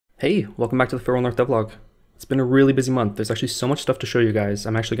Hey, welcome back to the Feral North Devlog. It's been a really busy month. There's actually so much stuff to show you guys.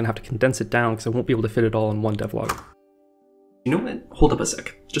 I'm actually going to have to condense it down because I won't be able to fit it all in one devlog. You know what? Hold up a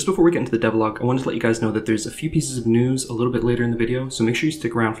sec. Just before we get into the devlog, I wanted to let you guys know that there's a few pieces of news a little bit later in the video, so make sure you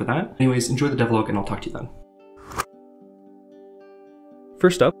stick around for that. Anyways, enjoy the devlog and I'll talk to you then.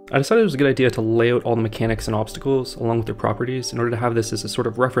 First up, I decided it was a good idea to lay out all the mechanics and obstacles along with their properties in order to have this as a sort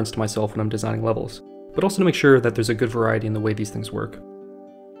of reference to myself when I'm designing levels, but also to make sure that there's a good variety in the way these things work.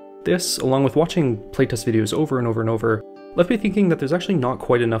 This, along with watching playtest videos over and over and over, left me thinking that there's actually not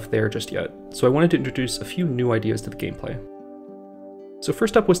quite enough there just yet, so I wanted to introduce a few new ideas to the gameplay. So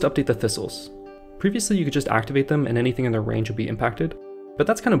first up was to update the thistles. Previously you could just activate them and anything in their range would be impacted, but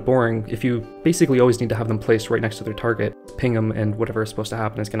that's kind of boring if you basically always need to have them placed right next to their target, ping them, and whatever is supposed to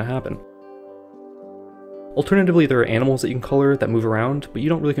happen is going to happen. Alternatively, there are animals that you can color that move around, but you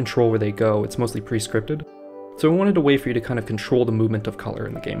don't really control where they go, it's mostly pre-scripted. So I wanted a way for you to kind of control the movement of color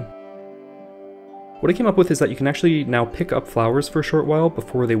in the game. What I came up with is that you can actually now pick up flowers for a short while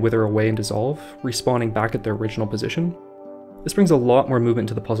before they wither away and dissolve, respawning back at their original position. This brings a lot more movement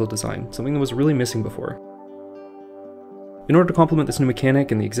to the puzzle design, something that was really missing before. In order to complement this new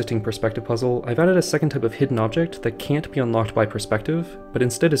mechanic in the existing perspective puzzle, I've added a second type of hidden object that can't be unlocked by perspective, but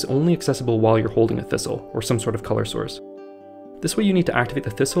instead is only accessible while you're holding a thistle, or some sort of color source. This way you need to activate the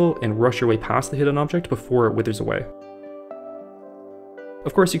thistle and rush your way past the hidden object before it withers away.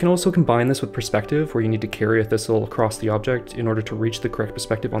 Of course, you can also combine this with perspective, where you need to carry a thistle across the object in order to reach the correct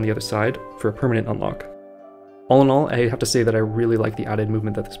perspective on the other side for a permanent unlock. All in all, I have to say that I really like the added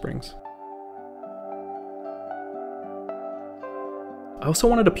movement that this brings. I also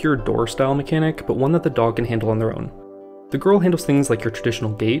wanted a pure door style mechanic, but one that the dog can handle on their own. The girl handles things like your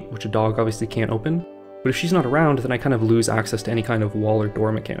traditional gate, which a dog obviously can't open, but if she's not around, then I kind of lose access to any kind of wall or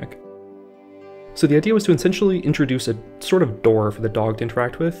door mechanic. So the idea was to essentially introduce a sort of door for the dog to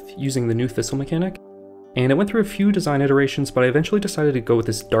interact with, using the new thistle mechanic, and it went through a few design iterations, but I eventually decided to go with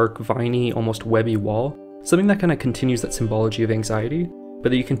this dark, viney, almost webby wall, something that kind of continues that symbology of anxiety, but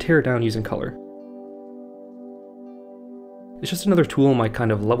that you can tear down using color. It's just another tool in my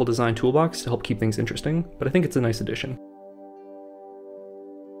kind of level design toolbox to help keep things interesting, but I think it's a nice addition.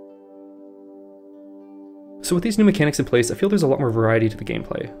 So with these new mechanics in place, I feel there's a lot more variety to the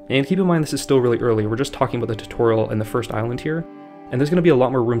gameplay. And keep in mind this is still really early, we're just talking about the tutorial and the first island here, and there's going to be a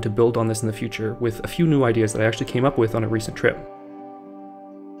lot more room to build on this in the future, with a few new ideas that I actually came up with on a recent trip.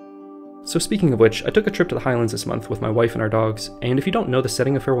 So speaking of which, I took a trip to the Highlands this month with my wife and our dogs, and if you don't know, the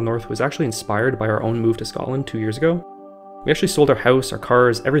setting of Feral North was actually inspired by our own move to Scotland 2 years ago. We actually sold our house, our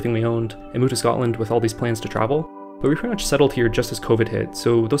cars, everything we owned, and moved to Scotland with all these plans to travel, but we pretty much settled here just as COVID hit,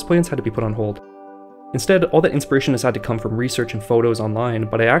 so those plans had to be put on hold. Instead, all that inspiration has had to come from research and photos online,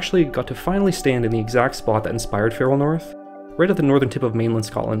 but I actually got to finally stand in the exact spot that inspired Feral North, right at the northern tip of mainland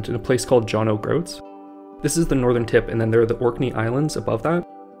Scotland in a place called John O'Groats. This is the northern tip, and then there are the Orkney Islands above that,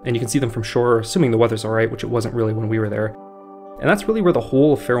 and you can see them from shore, assuming the weather's alright, which it wasn't really when we were there. And that's really where the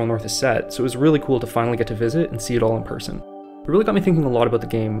whole of Feral North is set, so it was really cool to finally get to visit and see it all in person. It really got me thinking a lot about the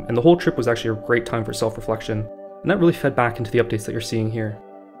game, and the whole trip was actually a great time for self-reflection, and that really fed back into the updates that you're seeing here.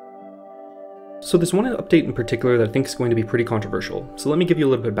 So there's one update in particular that I think is going to be pretty controversial, so let me give you a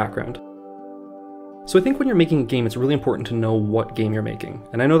little bit of background. So I think when you're making a game, it's really important to know what game you're making,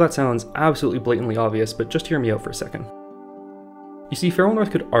 and I know that sounds absolutely blatantly obvious, but just hear me out for a second. You see, Feral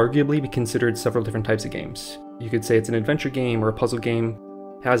North could arguably be considered several different types of games. You could say it's an adventure game or a puzzle game,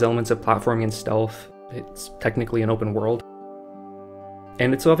 it has elements of platforming and stealth, it's technically an open world.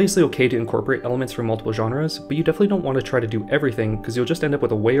 And it's obviously okay to incorporate elements from multiple genres, but you definitely don't want to try to do everything because you'll just end up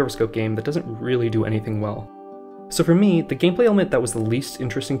with a way overscope game that doesn't really do anything well. So for me, the gameplay element that was the least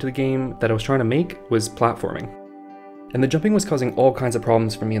interesting to the game that I was trying to make was platforming. And the jumping was causing all kinds of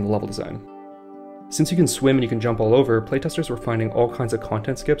problems for me in the level design. Since you can swim and you can jump all over, playtesters were finding all kinds of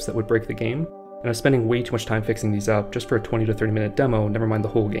content skips that would break the game, and I was spending way too much time fixing these up just for a 20 to 30 minute demo, never mind the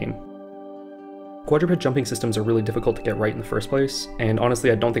whole game. Quadruped jumping systems are really difficult to get right in the first place, and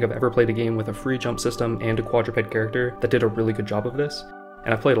honestly I don't think I've ever played a game with a free jump system and a quadruped character that did a really good job of this,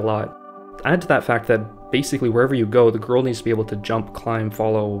 and I've played a lot. Add to that fact that basically wherever you go, the girl needs to be able to jump, climb,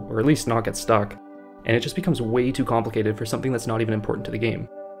 follow, or at least not get stuck, and it just becomes way too complicated for something that's not even important to the game.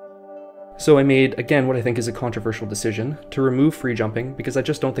 So I made, again, what I think is a controversial decision, to remove free jumping because I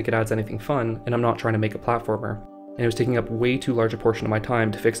just don't think it adds anything fun, and I'm not trying to make a platformer. And it was taking up way too large a portion of my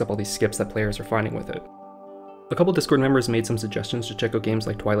time to fix up all these skips that players are finding with it. A couple Discord members made some suggestions to check out games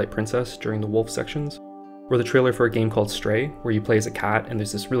like Twilight Princess during the wolf sections, or the trailer for a game called Stray, where you play as a cat and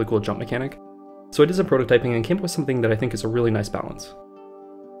there's this really cool jump mechanic. So I did some prototyping and came up with something that I think is a really nice balance.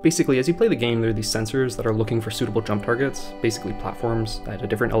 Basically, as you play the game, there are these sensors that are looking for suitable jump targets, basically platforms at a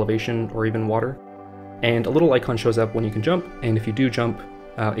different elevation or even water. And a little icon shows up when you can jump, and if you do jump,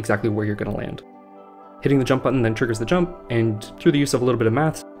 exactly where you're going to land. Hitting the jump button then triggers the jump, and through the use of a little bit of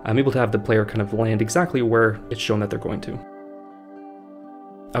math, I'm able to have the player kind of land exactly where it's shown that they're going to.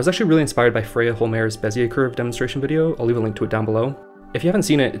 I was actually really inspired by Freya Holmer's Bezier curve demonstration video. I'll leave a link to it down below. If you haven't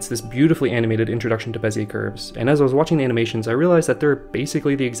seen it, it's this beautifully animated introduction to Bezier curves, and as I was watching the animations, I realized that they're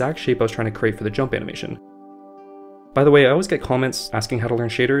basically the exact shape I was trying to create for the jump animation. By the way, I always get comments asking how to learn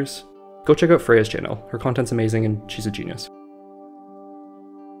shaders. Go check out Freya's channel. Her content's amazing and she's a genius.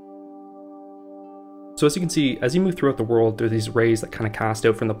 So as you can see, as you move throughout the world, there are these rays that kind of cast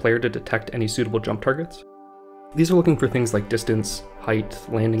out from the player to detect any suitable jump targets. These are looking for things like distance, height,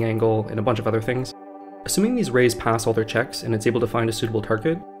 landing angle, and a bunch of other things. Assuming these rays pass all their checks and it's able to find a suitable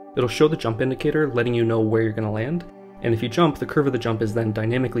target, it'll show the jump indicator letting you know where you're going to land, and if you jump, the curve of the jump is then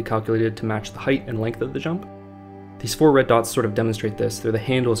dynamically calculated to match the height and length of the jump. These 4 red dots sort of demonstrate this. They're the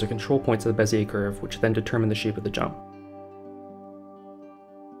handles or control points of the Bezier curve, which then determine the shape of the jump.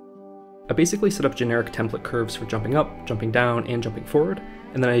 I basically set up generic template curves for jumping up, jumping down, and jumping forward,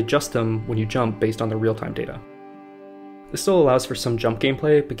 and then I adjust them when you jump based on the real-time data. This still allows for some jump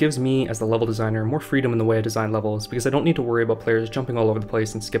gameplay, but gives me, as the level designer, more freedom in the way I design levels because I don't need to worry about players jumping all over the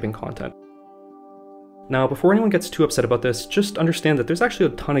place and skipping content. Now, before anyone gets too upset about this, just understand that there's actually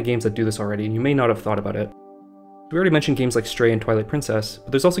a ton of games that do this already, and you may not have thought about it. We already mentioned games like Stray and Twilight Princess,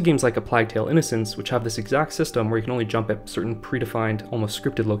 but there's also games like A Plague Tale: Innocence, which have this exact system where you can only jump at certain predefined, almost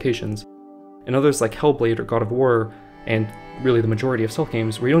scripted locations. And others like Hellblade or God of War, and really the majority of stealth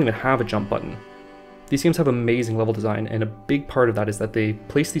games, where you don't even have a jump button. These games have amazing level design, and a big part of that is that they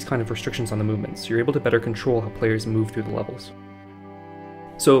place these kind of restrictions on the movements, so you're able to better control how players move through the levels.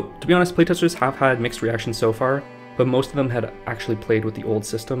 So, to be honest, playtesters have had mixed reactions so far, but most of them had actually played with the old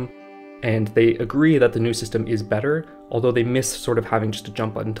system, and they agree that the new system is better, although they miss sort of having just a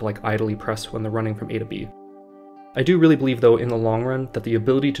jump button to like idly press when they're running from A to B. I do really believe though in the long run that the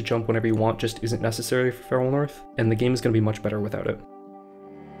ability to jump whenever you want just isn't necessary for Feral North, and the game is going to be much better without it.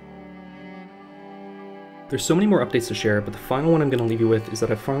 There's so many more updates to share, but the final one I'm going to leave you with is that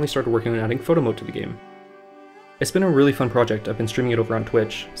I've finally started working on adding photo mode to the game. It's been a really fun project. I've been streaming it over on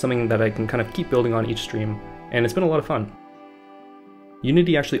Twitch, something that I can kind of keep building on each stream, and it's been a lot of fun.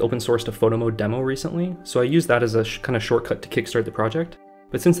 Unity actually open sourced a photo mode demo recently, so I used that as a kind of shortcut to kickstart the project,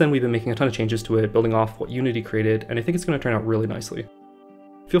 but since then we've been making a ton of changes to it, building off what Unity created, and I think it's going to turn out really nicely.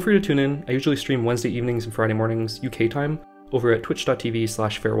 Feel free to tune in. I usually stream Wednesday evenings and Friday mornings, UK time, over at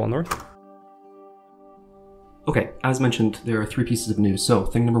twitch.tv/farewellnorth. Okay, as mentioned, there are 3 pieces of news. So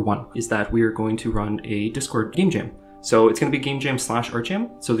thing number 1 is that we are going to run a Discord game jam. So it's going to be game jam / art jam.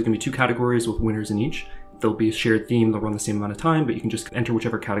 So there's going to be 2 categories with winners in each. There'll be a shared theme, they'll run the same amount of time, but you can just enter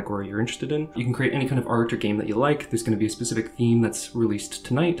whichever category you're interested in. You can create any kind of art or game that you like. There's going to be a specific theme that's released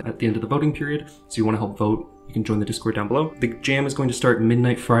tonight at the end of the voting period. So you want to help vote, you can join the Discord down below. The jam is going to start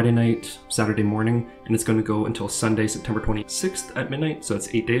midnight Friday night, Saturday morning, and it's going to go until Sunday, September 26th at midnight, so it's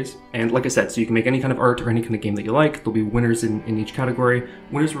 8 days. And like I said, so you can make any kind of art or any kind of game that you like. There'll be winners in each category.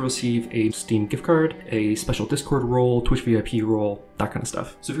 Winners will receive a Steam gift card, a special Discord role, Twitch VIP role, that kind of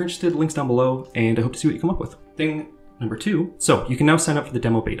stuff. So if you're interested, links down below, and I hope to see what you come up with. Thing number 2, so you can now sign up for the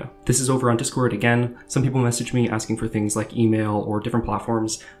demo beta. This is over on Discord again. Some people message me asking for things like email or different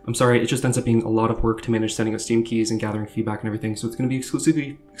platforms. I'm sorry, it just ends up being a lot of work to manage setting up Steam keys and gathering feedback and everything, so it's going to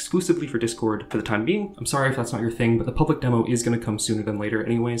be exclusively for Discord for the time being. I'm sorry if that's not your thing, but the public demo is going to come sooner than later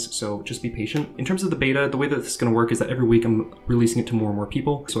anyways, so just be patient. In terms of the beta, the way that this is going to work is that every week I'm releasing it to more and more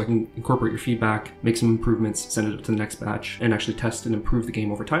people, so I can incorporate your feedback, make some improvements, send it up to the next batch, and actually test and improve the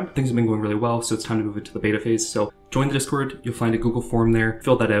game over time. Things have been going really well, so it's time to move it to the beta phase. So join the Discord, you'll find a Google form there,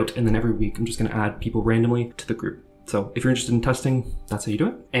 fill that out, and then every week I'm just going to add people randomly to the group. So if you're interested in testing, that's how you do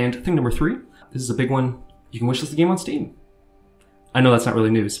it. And thing number 3, this is a big one, you can wishlist the game on Steam. I know that's not really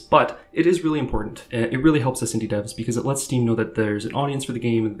news, but it is really important. It really helps us indie devs because it lets Steam know that there's an audience for the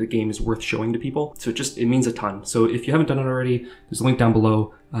game and the game is worth showing to people. So it means a ton. So if you haven't done it already, there's a link down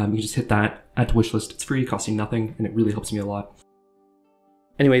below. You can just hit that, add to wishlist. It's free, costs you nothing, and it really helps me a lot.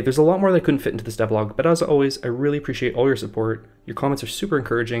 Anyway, there's a lot more that I couldn't fit into this devlog, but as always, I really appreciate all your support. Your comments are super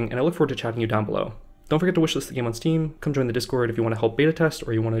encouraging, and I look forward to chatting you down below. Don't forget to wishlist the game on Steam, come join the Discord if you want to help beta test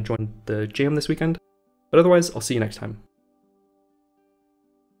or you want to join the jam this weekend. But otherwise, I'll see you next time.